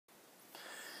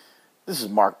This is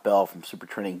Mark Bell from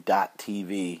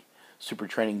SuperTraining.tv. Super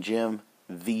Training Gym,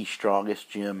 the strongest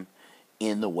gym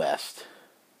in the West.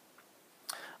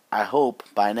 I hope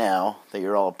by now that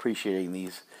you're all appreciating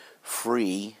these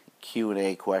free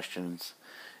Q&A questions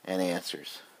and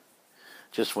answers.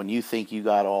 Just when you think you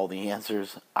got all the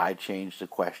answers, I change the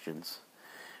questions.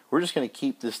 We're just going to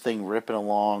keep this thing ripping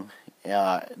along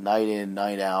night in,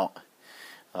 night out.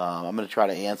 I'm going to try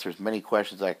to answer as many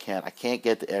questions as I can. I can't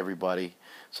get to everybody.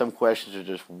 Some questions are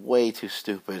just way too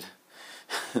stupid.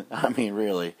 I mean,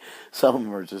 really. Some of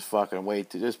them are just fucking way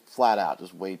too, just flat out,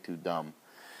 just way too dumb.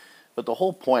 But the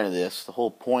whole point of this, the whole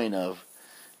point of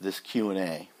this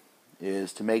Q&A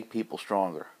is to make people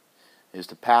stronger, is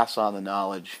to pass on the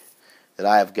knowledge that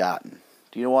I have gotten.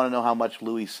 Do you want to know how much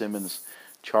Louis Simmons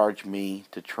charged me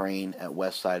to train at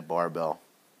Westside Barbell?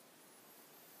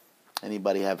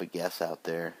 Anybody have a guess out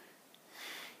there?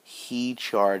 He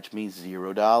charged me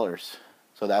 $0.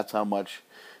 So that's how much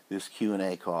this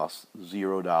Q&A costs,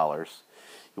 $0.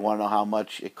 You want to know how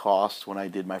much it cost when I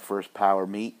did my first power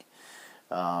meet?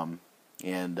 I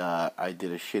did a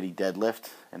shitty deadlift,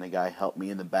 and the guy helped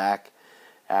me in the back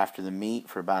after the meet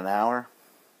for about an hour.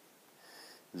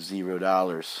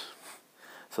 $0.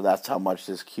 So that's how much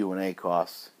this Q&A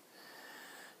costs.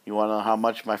 You want to know how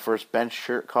much my first bench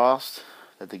shirt cost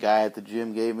that the guy at the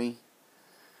gym gave me?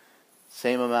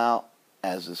 Same amount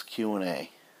as this Q&A.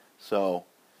 So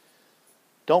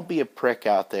don't be a prick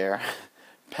out there.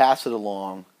 Pass it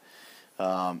along.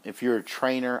 If you're a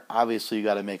trainer, obviously you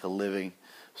got to make a living.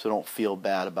 So don't feel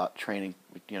bad about training,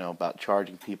 about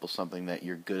charging people something that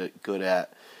you're good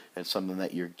at and something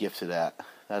that you're gifted at.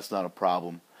 That's not a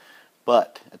problem.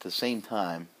 But at the same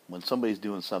time, when somebody's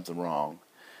doing something wrong,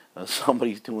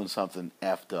 somebody's doing something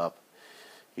effed up,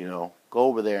 go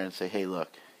over there and say, hey, look,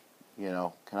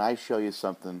 can I show you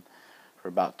something for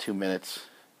about 2 minutes?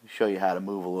 Show you how to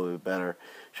move a little bit better.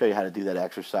 Show you how to do that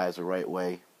exercise the right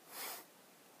way.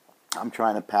 I'm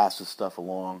trying to pass this stuff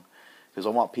along because I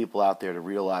want people out there to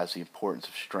realize the importance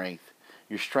of strength.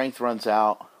 Your strength runs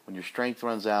out. When your strength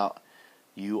runs out,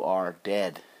 you are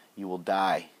dead. You will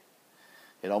die.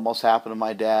 It almost happened to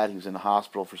my dad. He was in the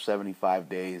hospital for 75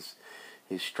 days.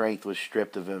 His strength was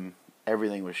stripped of him.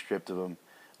 Everything was stripped of him.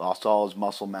 Lost all his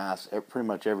muscle mass, pretty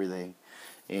much everything.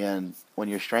 And when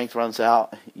your strength runs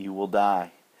out, you will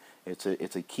die.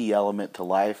 It's a key element to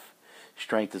life.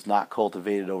 Strength is not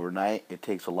cultivated overnight. It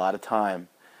takes a lot of time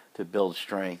to build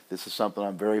strength. This is something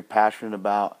I'm very passionate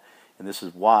about, and this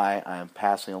is why I am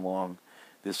passing along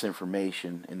this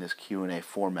information in this Q&A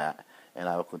format. And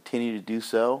I will continue to do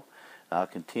so. I'll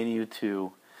continue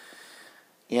to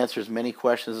answer as many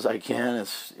questions as I can,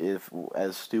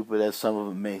 as stupid as some of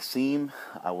them may seem.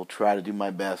 I will try to do my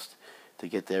best to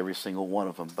get to every single one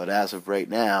of them. But as of right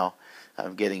now,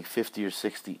 I'm getting 50 or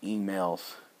 60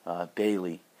 emails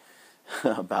daily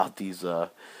about these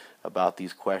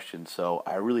questions. So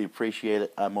I really appreciate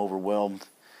it. I'm overwhelmed.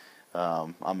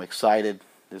 I'm excited.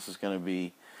 This is going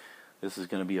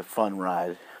to be a fun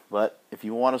ride. But if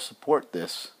you want to support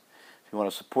this,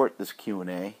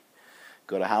 Q&A,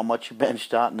 go to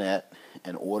howmuchyoubench.net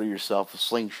and order yourself a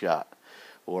slingshot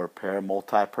or a pair of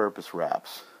multi-purpose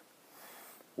wraps.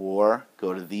 Or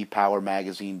go to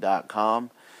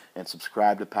thepowermagazine.com and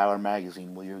subscribe to Power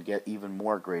Magazine where you'll get even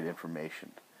more great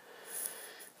information.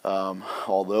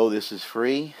 Although this is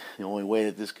free, the only way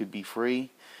that this could be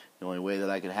free, the only way that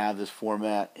I can have this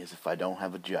format is if I don't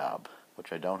have a job,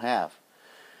 which I don't have.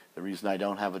 The reason I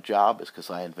don't have a job is because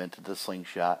I invented the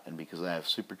slingshot and because I have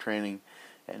super training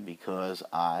and because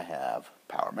I have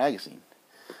Power Magazine.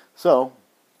 So,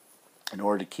 in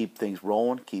order to keep things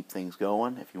rolling, keep things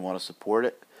going, if you want to support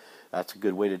it, that's a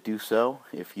good way to do so.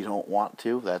 If you don't want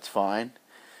to, that's fine.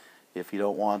 If you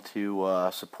don't want to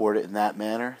support it in that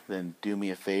manner, then do me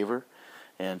a favor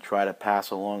and try to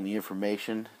pass along the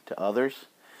information to others.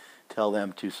 Tell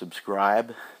them to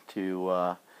subscribe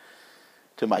to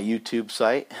my YouTube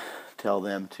site. Tell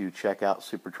them to check out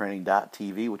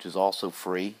supertraining.tv, which is also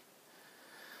free.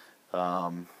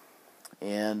 That's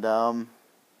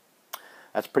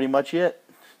pretty much it.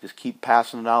 Just keep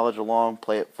passing the knowledge along,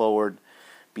 play it forward,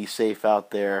 be safe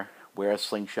out there, wear a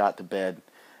slingshot to bed.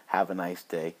 Have a nice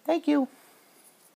day. Thank you.